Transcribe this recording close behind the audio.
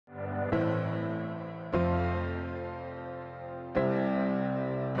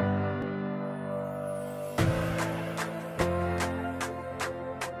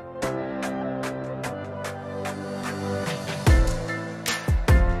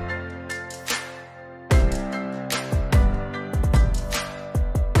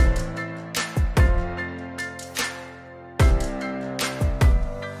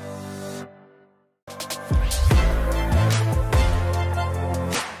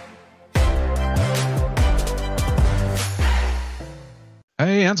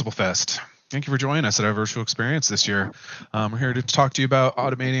Hey, Ansible Fest. Thank you for joining us at our virtual experience this year. We're here to talk to you about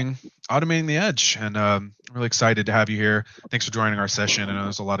automating the edge, and I'm really excited to have you here. Thanks for joining our session. I know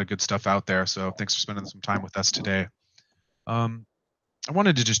there's a lot of good stuff out there, so thanks for spending some time with us today. Um, I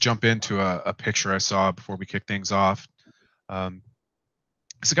wanted to just jump into a picture I saw before we kick things off. Um,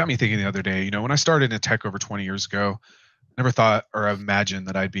 'Cause it got me thinking the other day. When I started in tech over 20 years ago, never thought or imagined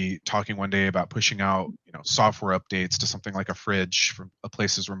that I'd be talking one day about pushing out, software updates to something like a fridge from a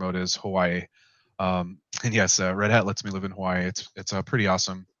place as remote as Hawaii. And yes, Red Hat lets me live in Hawaii. It's pretty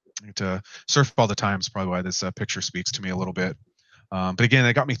awesome. I get to surf all the time. Is probably why this picture speaks to me a little bit. But again,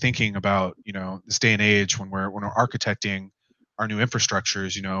 it got me thinking about this day and age when we're architecting our new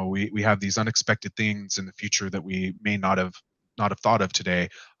infrastructures. We have these unexpected things in the future that we may not have thought of today,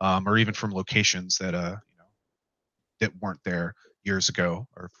 or even from locations that weren't there years ago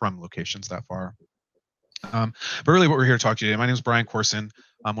or from locations that far. But really, what we're here to talk to you today. My name is Brian Corson.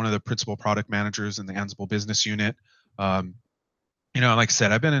 I'm one of the principal product managers in the Ansible business unit. Um, like I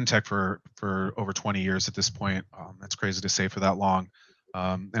said, I've been in tech for over 20 years at this point. That's crazy to say for that long.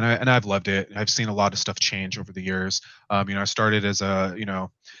 And I've loved it. I've seen a lot of stuff change over the years. I started as a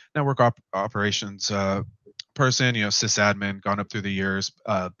network operations person, sysadmin, gone up through the years.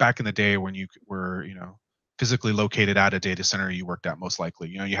 Back in the day when you were physically located at a data center you worked at, most likely,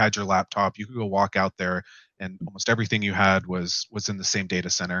 you had your laptop, you could go walk out there, and almost everything you had was in the same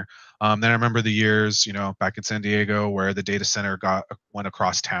data center. Then I remember the years, back in San Diego, where the data center went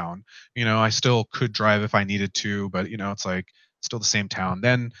across town. I still could drive if I needed to, but it's like still the same town.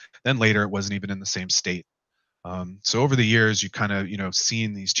 Then later, it wasn't even in the same state. So over the years, you kind of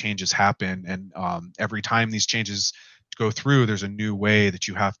seen these changes happen, and every time these changes go through, there's a new way that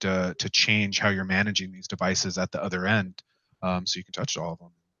you have to change how you're managing these devices at the other end, so you can touch all of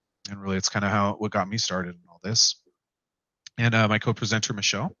them. And really, it's kind of how what got me started in all this. And my co-presenter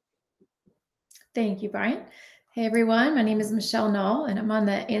Michelle. Thank you, Brian. Hey, everyone. My name is Michelle Null, and I'm on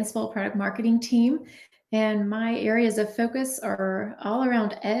the Ansible product marketing team. And my areas of focus are all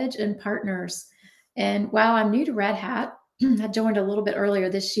around Edge and partners. And while I'm new to Red Hat, I joined a little bit earlier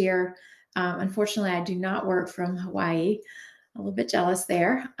this year. Unfortunately, I do not work from Hawaii. A little bit jealous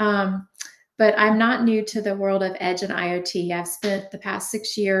there. But I'm not new to the world of Edge and IoT. I've spent the past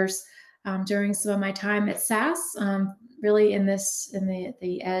 6 years during some of my time at SAS, really in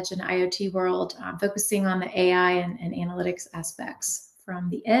the edge and IoT world, focusing on the AI and analytics aspects from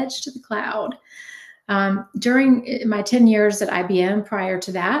the edge to the cloud. During my 10 years at IBM, prior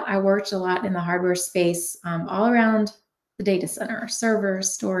to that, I worked a lot in the hardware space, all around the data center,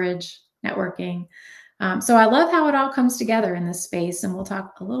 servers, storage, networking. So I love how it all comes together in this space, and we'll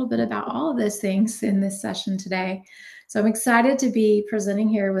talk a little bit about all of those things in this session today. So I'm excited to be presenting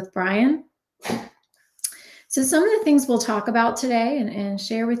here with Brian. So some of the things we'll talk about today and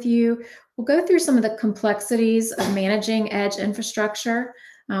share with you, we'll go through some of the complexities of managing edge infrastructure.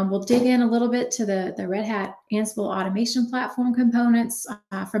 We'll dig in a little bit to the Red Hat Ansible Automation Platform components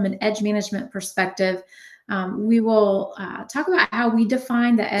from an edge management perspective. We will talk about how we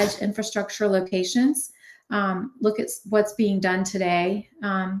define the edge infrastructure locations, look at what's being done today,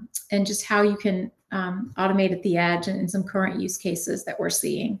 and just how you can automate at the edge and some current use cases that we're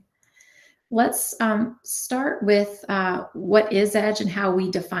seeing. Let's start with what is edge and how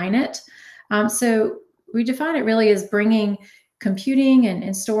we define it. So we define it really as bringing computing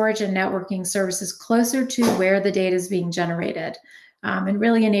and storage and networking services closer to where the data is being generated, and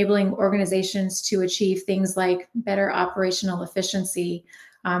really enabling organizations to achieve things like better operational efficiency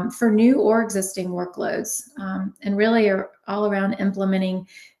for new or existing workloads, and really are all around implementing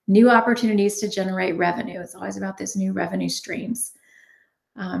new opportunities to generate revenue. It's always about this new revenue streams.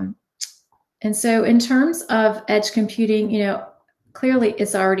 And so in terms of edge computing, clearly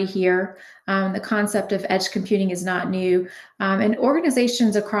it's already here. The concept of edge computing is not new. And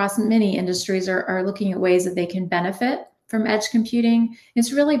organizations across many industries are looking at ways that they can benefit from edge computing.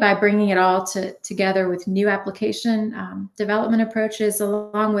 It's really by bringing it all together with new application development approaches,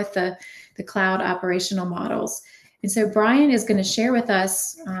 along with the cloud operational models. And so Brian is going to share with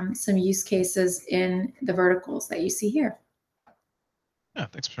us some use cases in the verticals that you see here. Yeah,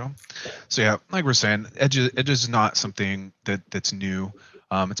 thanks, Michelle. So yeah, like we're saying, edge is not something that's new.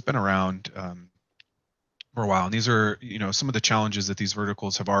 It's been around for a while, and these are some of the challenges that these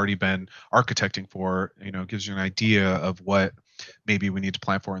verticals have already been architecting for. Gives you an idea of what maybe we need to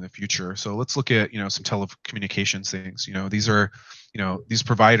plan for in the future. So let's look at some telecommunications things. These are these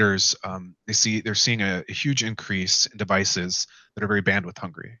providers, they're seeing a huge increase in devices that are very bandwidth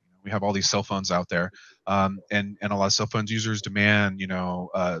hungry. We have all these cell phones out there, and a lot of cell phones users demand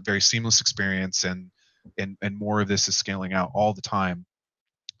very seamless experience, and more of this is scaling out all the time.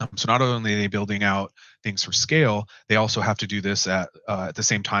 So not only are they building out things for scale, they also have to do this at the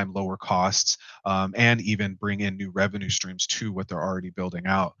same time lower costs, and even bring in new revenue streams to what they're already building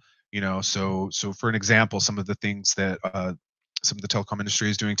out. So for an example, some of the things that some of the telecom industry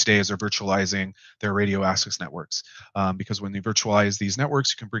is doing today is they're virtualizing their radio access networks, because when you virtualize these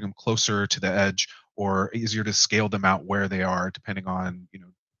networks, you can bring them closer to the edge or easier to scale them out where they are, depending on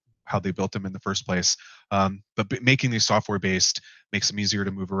how they built them in the first place. But making these software based makes them easier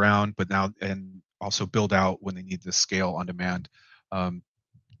to move around, but now and also build out when they need the scale on demand. Um,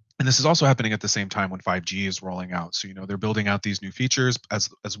 and this is also happening at the same time when 5G is rolling out. So they're building out these new features as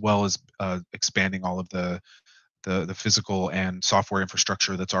well as expanding all of the physical and software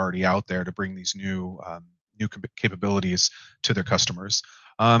infrastructure that's already out there to bring these new capabilities to their customers.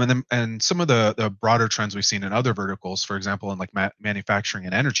 And some of the broader trends we've seen in other verticals, for example, in like manufacturing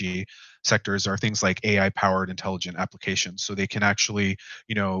and energy sectors, are things like AI powered intelligent applications. So they can actually,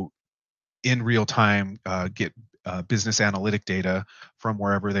 in real time, get business analytic data from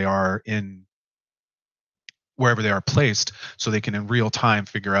wherever they are placed, so they can in real time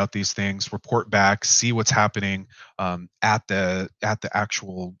figure out these things, report back, see what's happening at the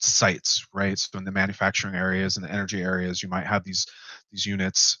actual sites, right? So in the manufacturing areas and the energy areas, you might have these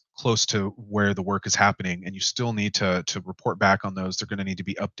units close to where the work is happening, and you still need to report back on those. They're going to need to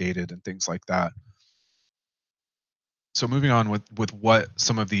be updated and things like that. So moving on with what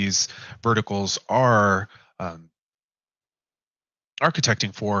some of these verticals are um,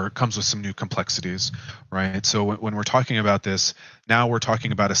 architecting for, comes with some new complexities, right? So when we're talking about this, now we're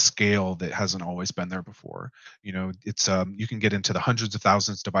talking about a scale that hasn't always been there before. It's you can get into the hundreds of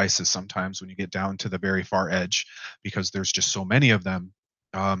thousands of devices sometimes when you get down to the very far edge, because there's just so many of them.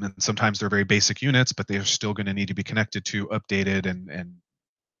 And sometimes they're very basic units, but they're still going to need to be connected to, updated, and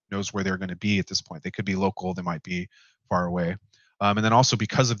knows where they're going to be at this point. They could be local, they might be far away. And then also,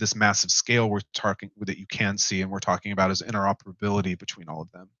 because of this massive scale we're talking that you can see and we're talking about, is interoperability between all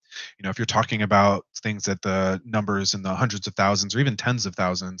of them. If you're talking about things at the numbers in the hundreds of thousands or even tens of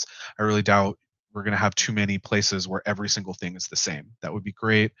thousands, I really doubt we're going to have too many places where every single thing is the same. That would be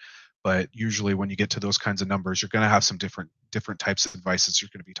great, but usually when you get to those kinds of numbers, you're going to have some different types of devices you're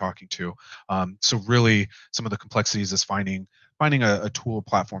going to be talking to. So really, some of the complexities is finding a tool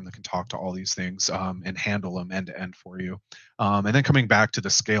platform that can talk to all these things, and handle them end to end for you. And then coming back to the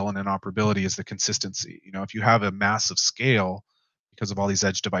scale and interoperability is the consistency. If you have a massive scale because of all these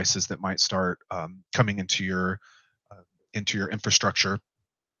edge devices that might start coming uh, into your infrastructure,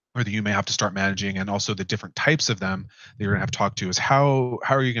 or that you may have to start managing, and also the different types of them that you're going to have to talk to, is how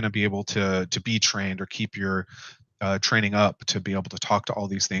are you going to be able to be trained or keep your training up to be able to talk to all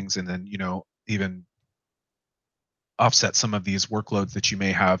these things, and then even offset some of these workloads that you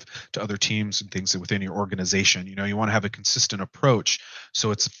may have to other teams and things within your organization. You want to have a consistent approach,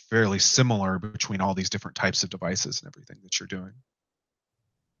 so it's fairly similar between all these different types of devices and everything that you're doing.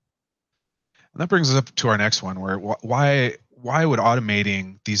 And that brings us up to our next one, where why would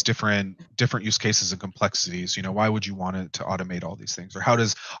automating these different use cases and complexities, why would you want it to automate all these things, or how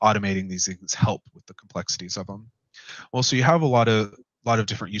does automating these things help with the complexities of them? Well, so you have a lot of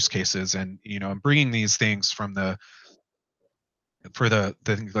different use cases, and and bringing these things from the for the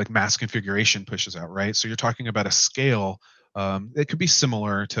things like mass configuration pushes out, right? So you're talking about a scale it could be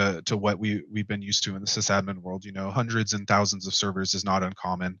similar to what we've been used to in the sysadmin world. Hundreds and thousands of servers is not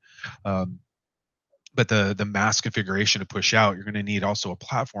uncommon. um, but the mass configuration to push out, you're going to need also a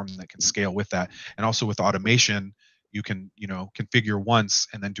platform that can scale with that. And also with automation, you can configure once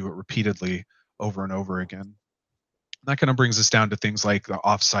and then do it repeatedly over and over again. That kind of brings us down to things like the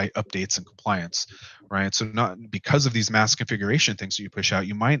offsite updates and compliance, right? So not because of these mass configuration things that you push out,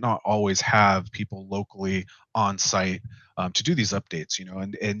 you might not always have people locally on site to do these updates,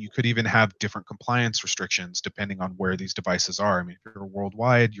 and you could even have different compliance restrictions depending on where these devices are. I mean, if you're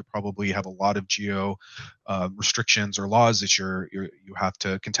worldwide, you probably have a lot of geo restrictions or laws that you have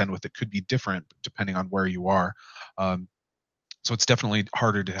to contend with. It could be different depending on where you are. Um, so it's definitely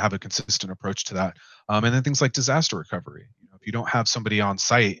harder to have a consistent approach to that. And then things like disaster recovery. If you don't have somebody on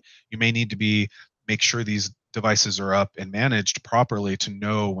site, you may need to make sure these devices are up and managed properly to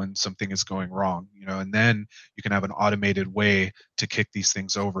know when something is going wrong. And then you can have an automated way to kick these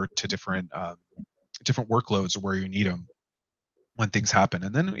things over to different workloads where you need them when things happen.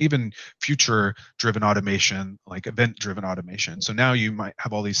 And then even future driven automation, like event driven automation. So now you might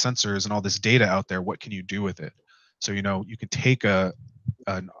have all these sensors and all this data out there. What can you do with it? So you can take an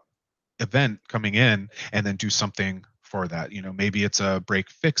event coming in and then do something for that. Maybe it's a break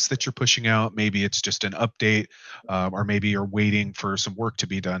fix that you're pushing out, maybe it's just an update, or maybe you're waiting for some work to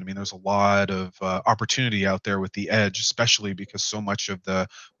be done. I mean, there's a lot of opportunity out there with the edge, especially because so much of the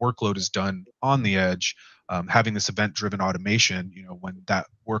workload is done on the edge. Having this event-driven automation, when that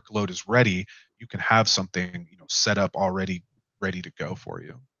workload is ready, you can have something, set up already, ready to go for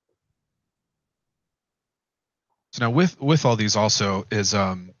you. So now with all these also is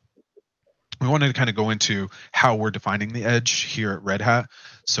we wanted to kind of go into how we're defining the edge here at Red Hat.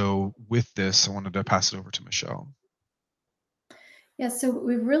 So with this, I wanted to pass it over to Michelle. Yeah, so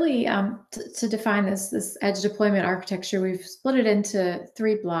we've really, to define this edge deployment architecture, we've split it into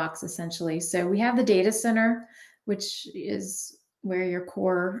three blocks essentially. So we have the data center, which is where your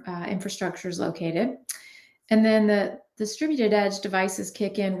core infrastructure is located. And then the distributed edge devices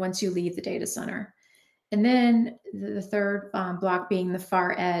kick in once you leave the data center. And then the third block being the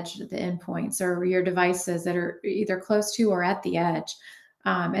far edge, the endpoints, or your devices that are either close to or at the edge.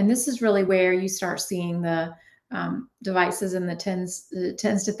 And this is really where you start seeing the devices in the tens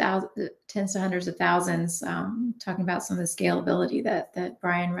to hundreds of thousands. Talking about some of the scalability that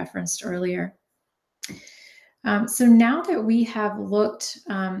Brian referenced earlier. So now that we have looked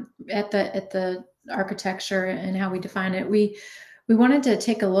at the architecture and how we define it, we wanted to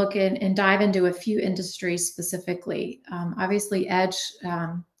take a look and dive into a few industries specifically. Obviously, edge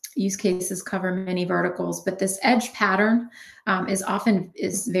use cases cover many verticals, but this edge pattern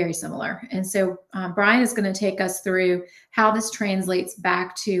is very similar. And so Brian is going to take us through how this translates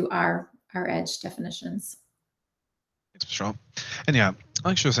back to our edge definitions. Thanks, Michelle. And yeah,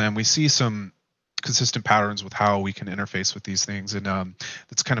 like she was saying, we see some consistent patterns with how we can interface with these things, and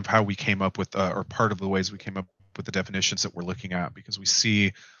that's kind of how we came up with, or part of the ways we came up with the definitions that we're looking at, because we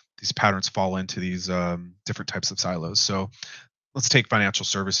see these patterns fall into these different types of silos. So let's take financial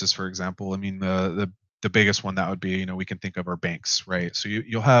services for example. I mean, the biggest one that would be, we can think of our banks, right? So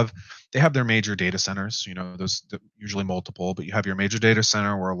they have their major data centers, those usually multiple, but you have your major data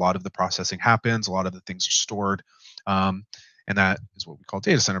center where a lot of the processing happens, a lot of the things are stored. And that is what we call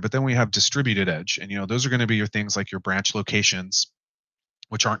data center. But then we have distributed edge, and those are going to be your things like your branch locations,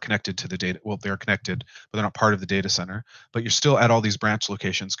 which aren't connected to the data. Well, they're connected, but they're not part of the data center. But you're still at all these branch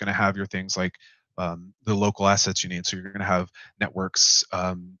locations going to have your things like the local assets you need. So you're going to have networks,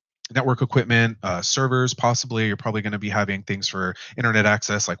 network equipment, servers, possibly. You're probably going to be having things for internet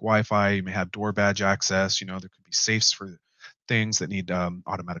access like Wi-Fi. You may have door badge access. There could be safes for things that need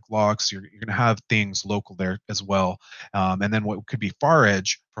automatic locks. You're going to have things local there as well. And then what could be far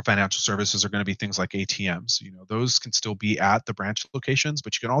edge for financial services are going to be things like ATMs. Those can still be at the branch locations,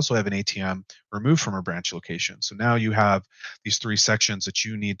 but you can also have an ATM removed from a branch location. So now you have these three sections that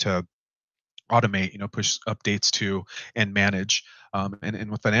you need to automate, push updates to and manage. And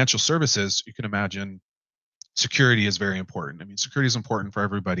with financial services, you can imagine security is very important. I mean, security is important for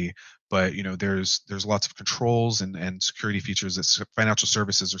everybody, but there's lots of controls and security features that financial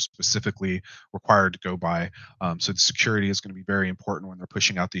services are specifically required to go by. So the security is going to be very important when they're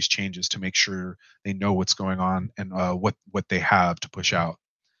pushing out these changes to make sure they know what's going on and what they have to push out.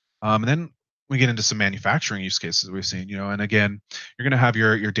 And then we get into some manufacturing use cases we've seen, and again, you're going to have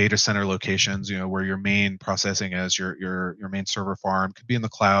your data center locations, where your main processing is your main server farm could be in the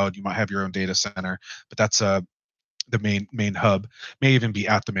cloud. You might have your own data center, but that's the main hub, may even be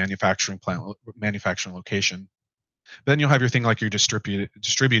at the manufacturing location. But then you'll have your thing like your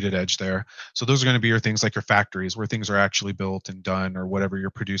distributed edge there. So those are going to be your things like your factories where things are actually built and done, or whatever you're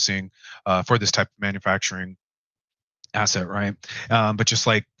producing for this type of manufacturing asset, right? But just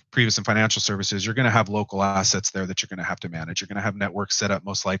like previous in financial services, you're going to have local assets there that you're going to have to manage. You're going to have networks set up,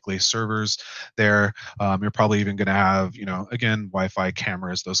 most likely servers there. You're probably even going to have, again, Wi-Fi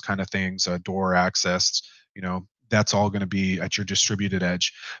cameras, those kind of things, door access. That's all going to be at your distributed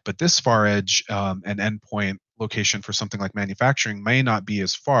edge. But this far edge and endpoint location for something like manufacturing may not be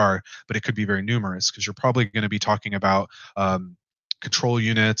as far, but it could be very numerous, because you're probably going to be talking about control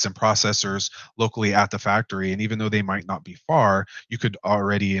units and processors locally at the factory. And even though they might not be far, you could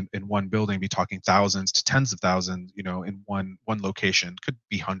already in one building be talking thousands to tens of thousands, in one location. Could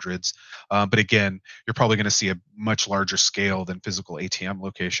be hundreds. But again, you're probably going to see a much larger scale than physical ATM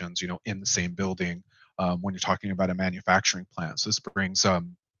locations, in the same building when you're talking about a manufacturing plant. So this brings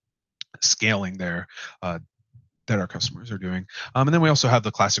scaling there that our customers are doing. And then we also have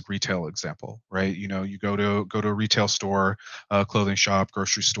the classic retail example, right? You go to a retail store, clothing shop,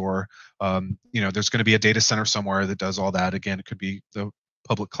 grocery store. There's going to be a data center somewhere that does all that. Again, it could be the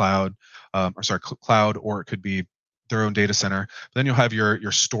public cloud, cloud, or it could be their own data center. But then you'll have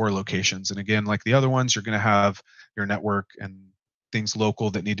your store locations, and again, like the other ones, you're going to have your network and things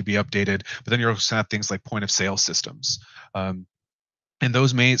local that need to be updated, but then you're also have things like point of sale systems. Um, and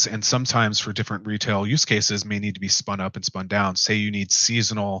those may, and sometimes for different retail use cases, may need to be spun up and spun down. Say you need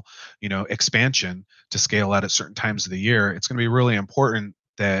seasonal, expansion to scale out at certain times of the year. It's going to be really important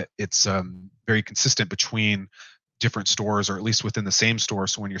that it's very consistent between different stores, or at least within the same store.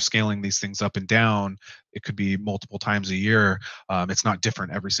 So when you're scaling these things up and down, it could be multiple times a year. It's not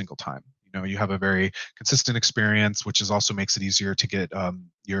different every single time. You have a very consistent experience, which is also makes it easier to get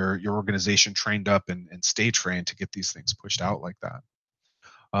your organization trained up and stay trained to get these things pushed out like that.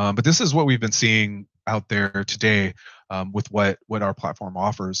 But this is what we've been seeing out there today, with what our platform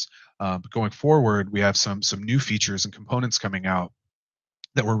offers. But going forward, we have some new features and components coming out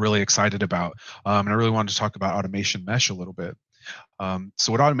that we're really excited about. And I really wanted to talk about automation mesh a little bit.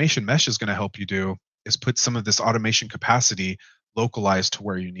 So what automation mesh is going to help you do is put some of this automation capacity localized to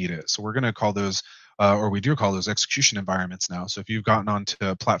where you need it. So we're going to call those, or we do call those, execution environments now. So if you've gotten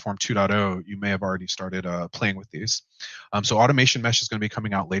onto platform 2.0, you may have already started playing with these. So automation mesh is going to be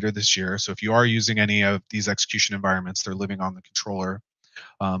coming out later this year. So if you are using any of these execution environments, they're living on the controller.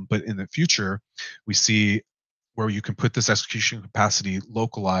 But in the future, we see where you can put this execution capacity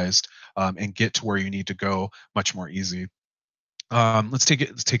localized, and get to where you need to go much more easy. Let's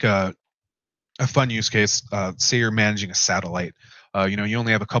take a fun use case. Say you're managing a satellite. You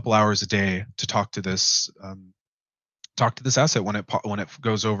only have a couple hours a day to talk to this asset when it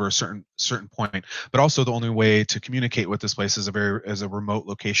goes over a certain point. But also the only way to communicate with this place is a remote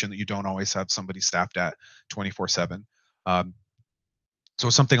location that you don't always have somebody staffed at 24/7. Um, so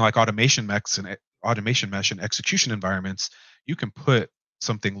something like automation mesh and execution environments, you can put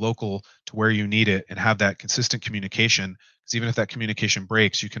something local to where you need it and have that consistent communication. Because even if that communication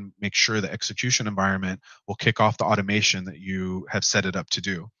breaks, you can make sure the execution environment will kick off the automation that you have set it up to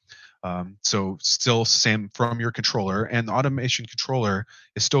do. So still same from your controller, and the automation controller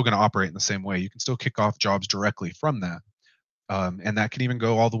is still going to operate in the same way. You can still kick off jobs directly from that. And that can even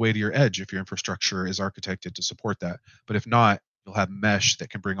go all the way to your edge if your infrastructure is architected to support that. But if not, you'll have mesh that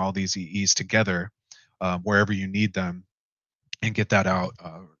can bring all these EEs together, wherever you need them, and get that out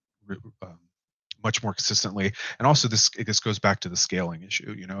much more consistently. And also, this goes back to the scaling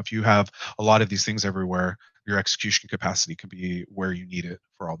issue. If you have a lot of these things everywhere, your execution capacity can be where you need it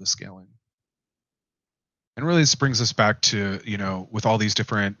for all the scaling. And really, this brings us back to, with all these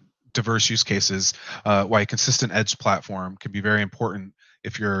different diverse use cases, why a consistent edge platform can be very important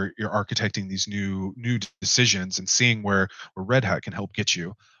if you're architecting these new decisions and seeing where Red Hat can help get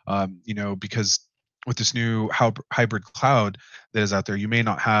you. Because with this new hybrid cloud that is out there, you may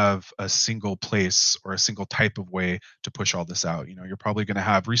not have a single place or a single type of way to push all this out. You're probably going to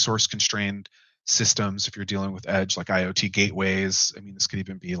have resource constrained systems if you're dealing with edge, like IoT gateways. I mean, this could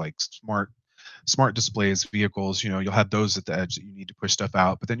even be like smart displays, vehicles. You'll have those at the edge that you need to push stuff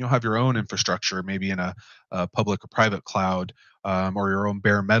out, but then you'll have your own infrastructure, maybe in a public or private cloud, or your own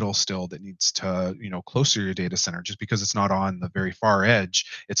bare metal still that needs to, closer to your data center. Just because it's not on the very far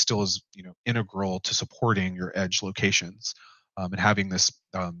edge, it still is, integral to supporting your edge locations. And having this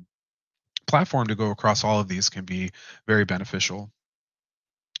platform to go across all of these can be very beneficial.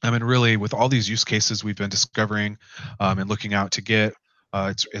 I mean, really, with all these use cases we've been discovering, and looking out to get,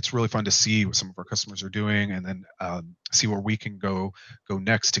 it's really fun to see what some of our customers are doing, and then see where we can go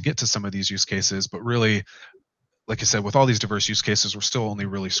next to get to some of these use cases. But really, like I said, with all these diverse use cases, we're still only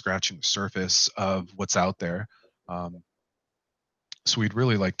really scratching the surface of what's out there. So we'd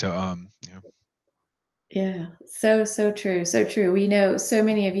really like to, Yeah, so true, so true. We know so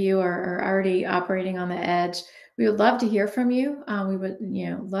many of you are already operating on the edge. We would love to hear from you. We would,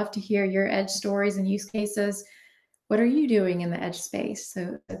 love to hear your edge stories and use cases. What are you doing in the edge space?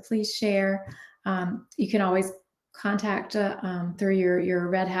 So please share. You can always contact through your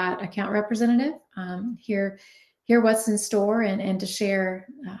Red Hat account representative. Hear what's in store, and to share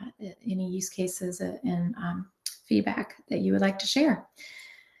any use cases and feedback that you would like to share.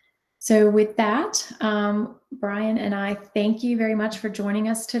 So with that, Brian and I thank you very much for joining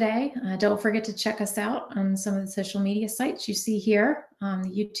us today. Don't forget to check us out on some of the social media sites you see here. On the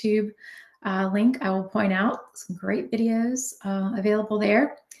YouTube link, I will point out some great videos available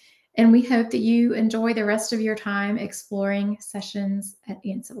there. And we hope that you enjoy the rest of your time exploring sessions at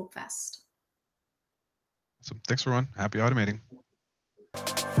Ansible Fest. so thanks everyone. Happy automating.